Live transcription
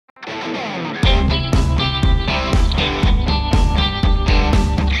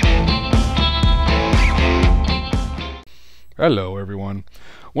Hello everyone.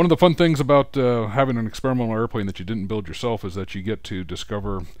 One of the fun things about having an experimental airplane that you didn't build yourself is that you get to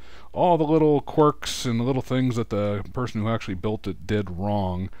discover all the little quirks and the little things that the person who actually built it did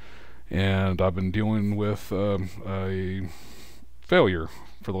wrong. And I've been dealing with a failure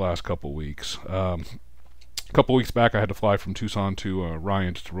for the last couple weeks. A couple weeks back I had to fly from Tucson to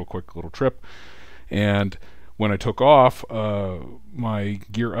Ryan, just a real quick little trip. And when I took off, my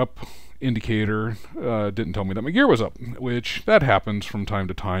gear up indicator didn't tell me that my gear was up, which that happens from time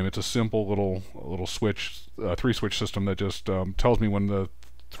to time. It's a simple little switch, three switch system that just tells me when the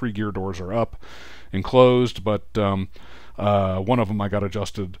 3 gear doors are up and closed, but one of them I got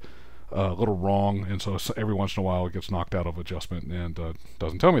adjusted a little wrong, and so every once in a while it gets knocked out of adjustment and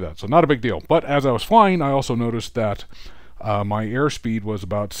doesn't tell me that, so not a big deal. But as I was flying, I also noticed that my airspeed was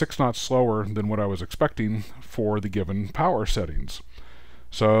about 6 knots slower than what I was expecting for the given power settings.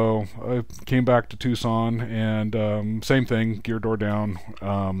 So I came back to Tucson and same thing, gear door down,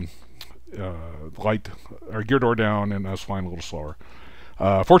 gear door down, and I was flying a little slower.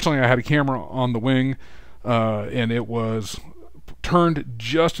 Fortunately, I had a camera on the wing, and it was turned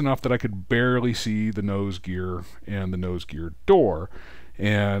just enough that I could barely see the nose gear and the nose gear door.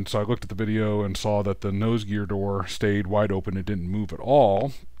 And so I looked at the video and saw that the nose gear door stayed wide open. It didn't move at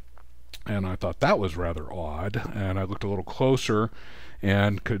all. And I thought that was rather odd. And I looked a little closer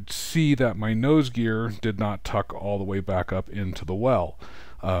and could see that my nose gear did not tuck all the way back up into the well.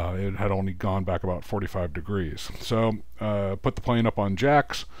 It had only gone back about 45 degrees. So put the plane up on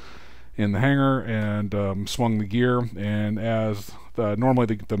jacks in the hangar and swung the gear, and as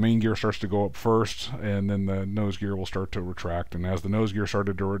normally the main gear starts to go up first, and then the nose gear will start to retract, and as the nose gear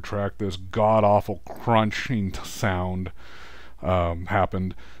started to retract, this god-awful crunching sound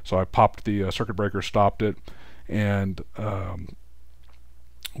happened. So I popped the circuit breaker, stopped it, and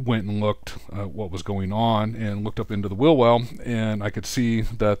went and looked what was going on, and looked up into the wheel well, and I could see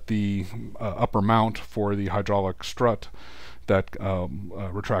that the upper mount for the hydraulic strut that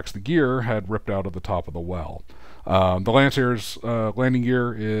retracts the gear had ripped out of the top of the well. The Lancer's landing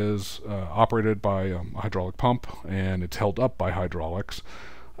gear is operated by a hydraulic pump, and it's held up by hydraulics,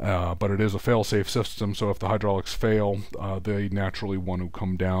 but it is a fail-safe system, so if the hydraulics fail, they naturally want to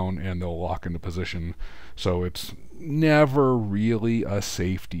come down and they'll lock into position. So it's never really a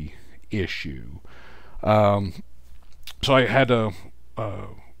safety issue. So I had to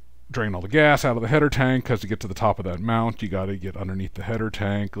drain all the gas out of the header tank, because to get to the top of that mount you got to get underneath the header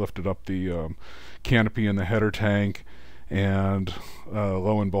tank, lifted up the canopy in the header tank, and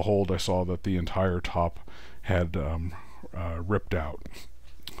lo and behold I saw that the entire top had ripped out.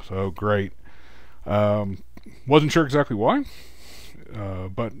 So great. Wasn't sure exactly why,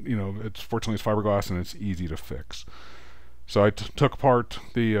 but you know, fortunately it's fiberglass and it's easy to fix. So I took apart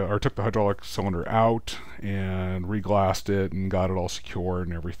took the hydraulic cylinder out and reglassed it and got it all secure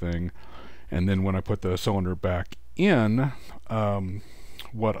and everything. And then when I put the cylinder back in,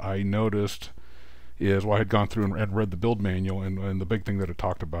 what I noticed is, well, I had gone through and read the build manual, and the big thing that it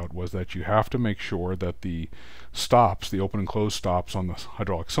talked about was that you have to make sure that the stops, the open and close stops on the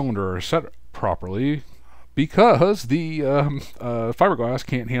hydraulic cylinder, are set properly, because the fiberglass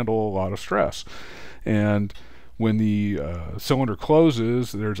can't handle a lot of stress. And when the cylinder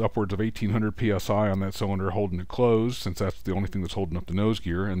closes, there's upwards of 1800 psi on that cylinder holding it closed, since that's the only thing that's holding up the nose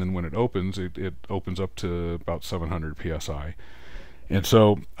gear. And then when it opens, it opens up to about 700 psi. And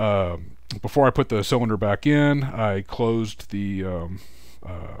so before I put the cylinder back in, I closed the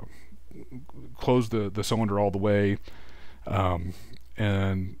cylinder all the way,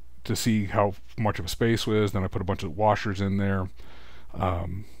 and to see how much of a space was. Then I put a bunch of washers in there.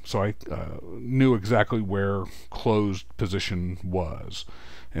 So I knew exactly where closed position was.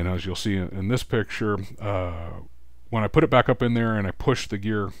 And as you'll see in this picture, when I put it back up in there and I pushed the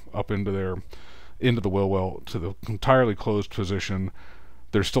gear up into the wheel well to the entirely closed position,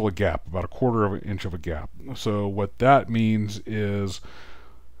 there's still a gap, about 1/4 of an inch of a gap. So what that means is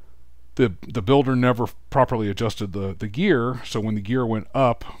the builder never properly adjusted the gear, so when the gear went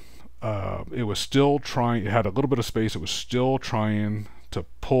up, it was still trying, it had a little bit of space, it was still trying to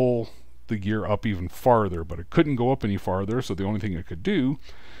pull the gear up even farther, but it couldn't go up any farther, so the only thing it could do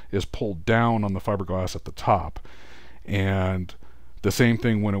is pull down on the fiberglass at the top. And the same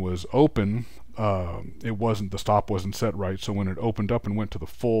thing when it was open, the stop wasn't set right, so when it opened up and went to the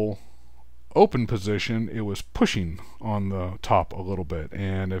full open position, it was pushing on the top a little bit.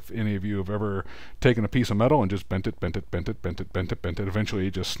 And if any of you have ever taken a piece of metal and just bent it, eventually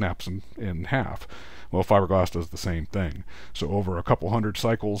it just snaps in half. Well, fiberglass does the same thing. So over a couple hundred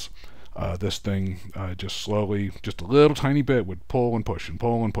cycles, this thing just slowly, just a little tiny bit, would pull and push and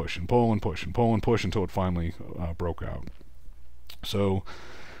pull and push and pull and push and pull and push until it finally broke out. So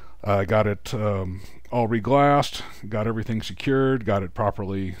I got it all reglassed, got everything secured, got it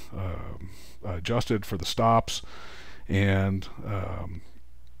properly adjusted for the stops, and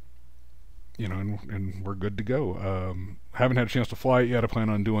and we're good to go. Haven't had a chance to fly it yet. I plan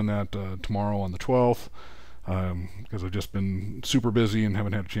on doing that tomorrow on the 12th, because I've just been super busy and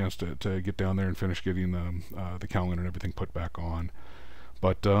haven't had a chance to get down there and finish getting the calendar and everything put back on.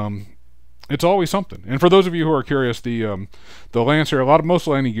 But it's always something. And for those of you who are curious, the Lancer, most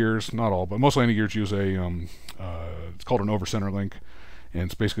landing gears, not all, but most landing gears use it's called an over-center link, and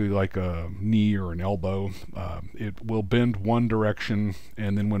it's basically like a knee or an elbow. It will bend one direction,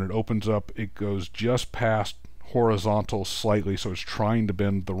 and then when it opens up, it goes just past horizontal slightly, so it's trying to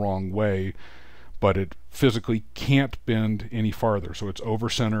bend the wrong way, but it physically can't bend any farther. So it's over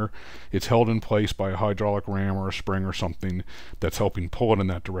center, it's held in place by a hydraulic ram or a spring or something that's helping pull it in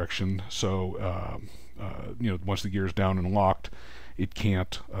that direction. So once the gear is down and locked, it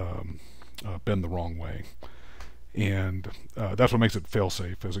can't bend the wrong way. And that's what makes it fail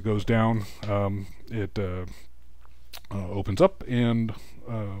safe. As it goes down, it opens up and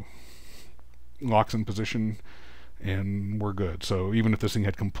locks in position, and we're good. So even if this thing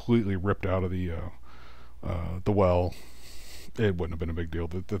had completely ripped out of the well, it wouldn't have been a big deal.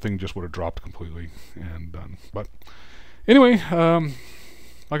 The thing just would have dropped completely and done. But anyway,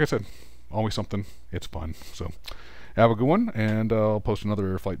 like I said, always something. It's fun. So have a good one, and I'll post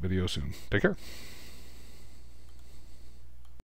another flight video soon. Take care.